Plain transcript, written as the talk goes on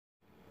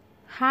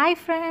Hi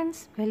friends,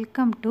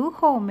 welcome to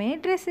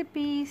homemade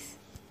recipes.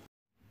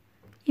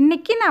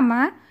 இன்னைக்கு நம்ம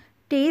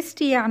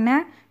டேஸ்டியான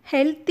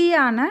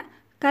ஹெல்த்தியான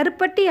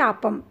கருப்பட்டி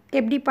ஆப்பம்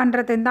எப்படி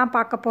பண்றதுன்னு தான்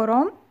பார்க்க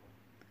போறோம்.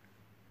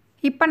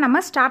 இப்போ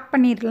நம்ம ஸ்டார்ட்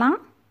பண்ணிடலாம்.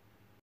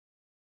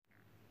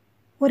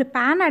 ஒரு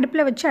pan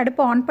அடுப்புல வச்சு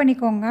அடுப்பை ஆன்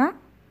பண்ணிக்கோங்க.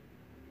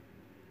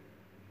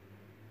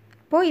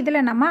 இப்போ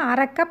இதில் நம்ம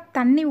 1/2 கப்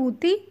தண்ணி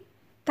ஊற்றி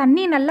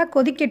தண்ணி நல்லா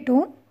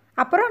கொதிக்கட்டும்.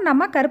 அப்புறம்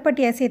நம்ம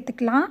கருப்பட்டியை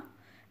சேர்த்துக்கலாம்.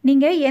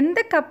 நீங்கள் எந்த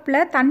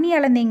கப்பில் தண்ணி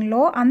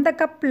அளந்தீங்களோ அந்த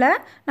கப்பில்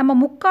நம்ம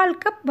 3/4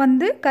 கப்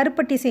வந்து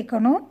கருப்பட்டி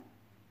சேர்க்கணும்.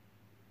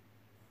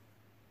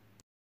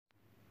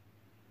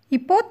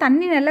 இப்போது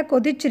தண்ணி நல்லா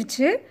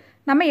கொதிச்சிருச்சு.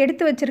 நம்ம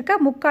எடுத்து வச்சுருக்க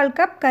 3/4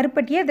 கப்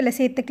கருப்பட்டியை அதில்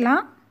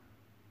சேர்த்துக்கலாம்.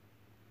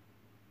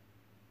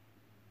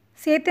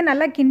 சேர்த்து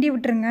நல்லா கிண்டி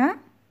விட்டுருங்க.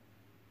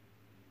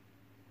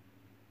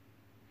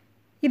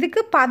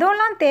 இதுக்கு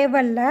பதம்லாம்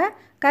தேவையில்ல.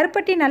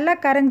 கருப்பட்டி நல்லா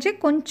கரைஞ்சி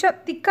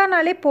கொஞ்சம்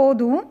திக்கானாலே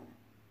போதும்.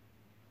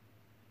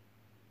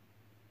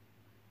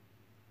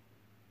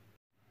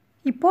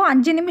 இப்போது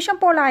 5 நிமிஷம்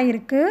போல்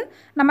ஆகிருக்கு.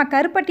 நம்ம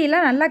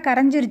கருப்பட்டியெலாம் நல்லா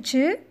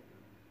கரைஞ்சிருச்சு.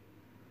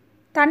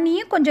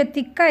 தண்ணியும் கொஞ்சம்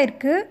திக்காக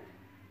இருக்குது.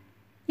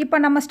 இப்போ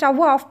நம்ம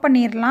ஸ்டவ்வை ஆஃப்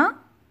பண்ணிடலாம்.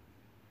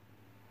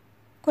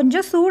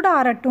 கொஞ்சம் சூடாக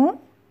ஆறட்டும்.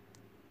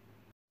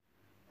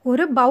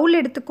 ஒரு பவுல்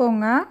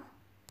எடுத்துக்கோங்க.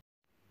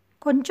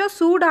 கொஞ்சம்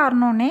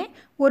சூடாறினோடனே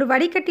ஒரு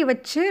வடிகட்டி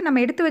வச்சு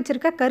நம்ம எடுத்து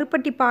வச்சுருக்க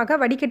கருப்பட்டி பாகை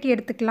வடிகட்டி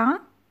எடுத்துக்கலாம்.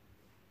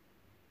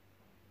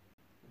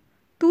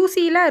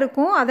 தூசியெலாம்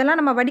இருக்கும், அதெல்லாம்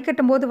நம்ம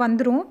வடிகட்டும் போது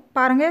வந்துடும்.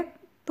 பாருங்கள்,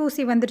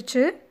 தூசி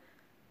வந்துருச்சு.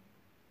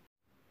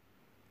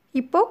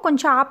 இப்போது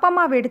கொஞ்சம்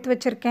ஆப்பமாவு எடுத்து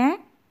வச்சுருக்கேன்.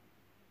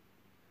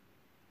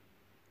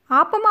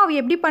 ஆப்பமாவு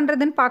எப்படி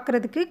பண்ணுறதுன்னு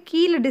பார்க்குறதுக்கு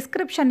கீழே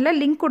டிஸ்கிரிப்ஷனில்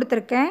லிங்க்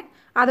கொடுத்துருக்கேன்.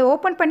 அதை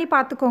ஓப்பன் பண்ணி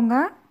பார்த்துக்கோங்க.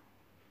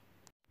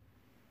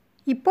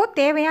 இப்போது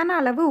தேவையான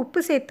அளவு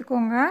உப்பு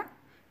சேர்த்துக்கோங்க.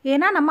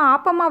 ஏன்னா நம்ம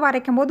ஆப்பமாவு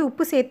அரைக்கும் போது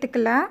உப்பு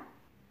சேர்த்துக்கல.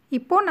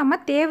 இப்போது நம்ம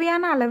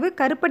தேவையான அளவு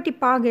கருப்பட்டி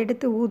பாகு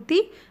எடுத்து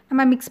ஊற்றி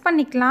நம்ம மிக்ஸ்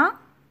பண்ணிக்கலாம்.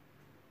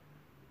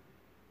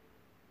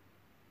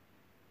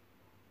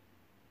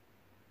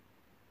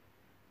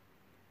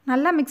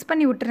 நல்லா மிக்ஸ்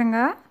பண்ணி விட்டுருங்க.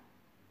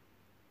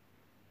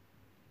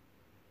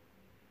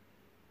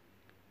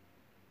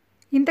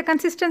 இந்த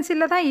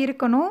கன்சிஸ்டன்சியில் தான்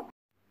இருக்கணும்.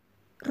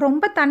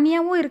 ரொம்ப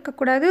தண்ணியாகவும்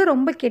இருக்கக்கூடாது,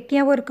 ரொம்ப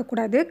கெட்டியாகவும்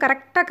இருக்கக்கூடாது.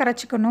 கரெக்டாக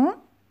கரைச்சிக்கணும்.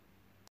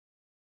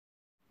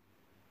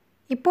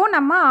 இப்போது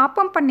நம்ம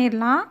ஆப்பம்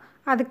பண்ணிடலாம்.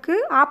 அதுக்கு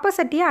ஆப்ப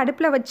சட்டியை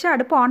அடுப்பில் வச்சு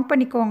அடுப்பை ஆன்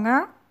பண்ணிக்கோங்க.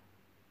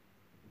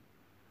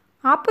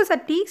 ஆப்ப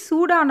சட்டி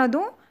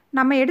சூடானதும்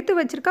நம்ம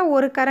எடுத்து வச்சுருக்க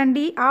ஒரு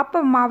கரண்டி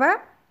ஆப்ப மாவை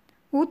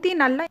ஊற்றி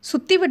நல்லா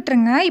சுற்றி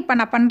விட்டுருங்க. இப்போ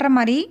நான் பண்ணுற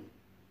மாதிரி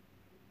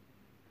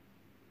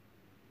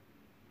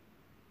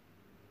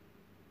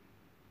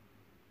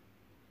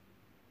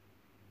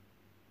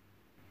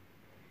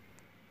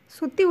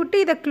சுற்றி விட்டு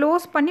இதை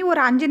க்ளோஸ் பண்ணி ஒரு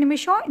 5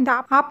 நிமிஷம் இந்த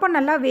ஆப்பம்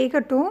நல்லா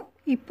வேகட்டும்.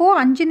 இப்போது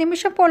 5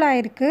 நிமிஷம் போல்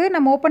ஆயிருக்கு.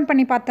 நம்ம ஓப்பன்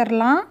பண்ணி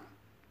பார்த்துடலாம்.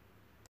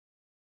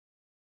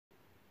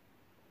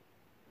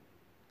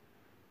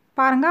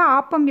 பாருங்கள்,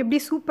 ஆப்பம் எப்படி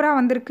சூப்பராக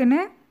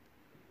வந்திருக்குன்னு.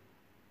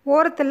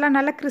 ஓரத்தெல்லாம்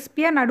நல்லா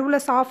கிறிஸ்பியாக,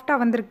 நடுவில்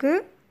சாஃப்டாக வந்திருக்கு.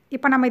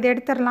 இப்போ நம்ம இதை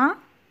எடுத்துடலாம்.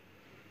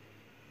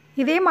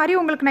 இதே மாதிரி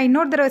உங்களுக்கு நான்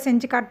இன்னொரு தடவை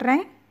செஞ்சு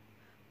காட்டுறேன்.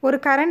 ஒரு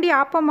கரண்டி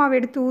ஆப்ப மாவு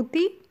எடுத்து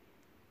ஊற்றி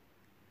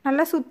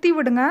நல்லா சுற்றி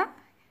விடுங்க.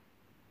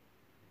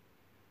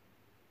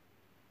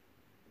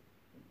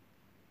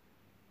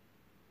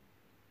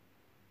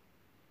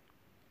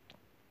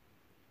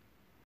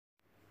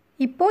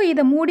 இப்போது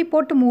இதை மூடி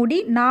போட்டு மூடி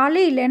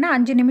 4 இல்லைன்னா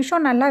 5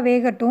 நிமிஷம் நல்லா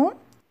வேகட்டும்.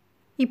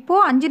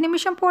 இப்போது 5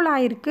 நிமிஷம் போல்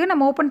ஆயிருக்கு.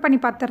 நம்ம ஓப்பன் பண்ணி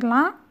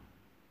பார்த்துடலாம்.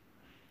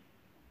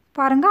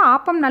 பாருங்கள்,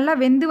 ஆப்பம் நல்லா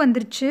வெந்து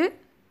வந்துருச்சு.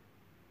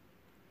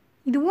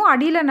 இதுவும்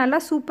அடியில் நல்லா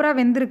சூப்பராக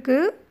வெந்திருக்கு.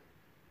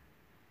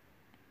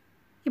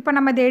 இப்போ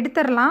நம்ம இதை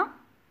எடுத்துடலாம்.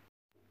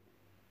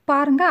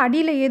 பாருங்கள்,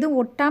 அடியில் எதுவும்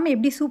ஒட்டாமல்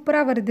எப்படி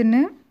சூப்பராக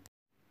வருதுன்னு.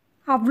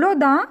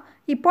 அவ்வளோதான்.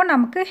 இப்போ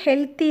நமக்கு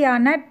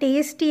ஹெல்த்தியான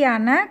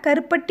டேஸ்டியான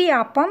கருப்பட்டி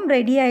ஆப்பம்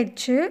ரெடி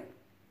ஆயிடுச்சு.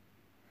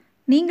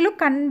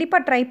 நீங்களும்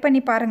கண்டிப்பாக ட்ரை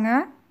பண்ணி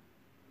பாருங்கள்.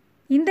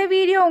 இந்த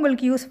வீடியோ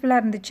உங்களுக்கு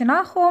யூஸ்ஃபுல்லாக இருந்துச்சுன்னா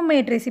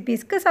ஹோம்மேட்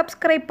ரெசிபீஸ்க்கு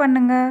சப்ஸ்கிரைப்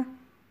பண்ணுங்கள்.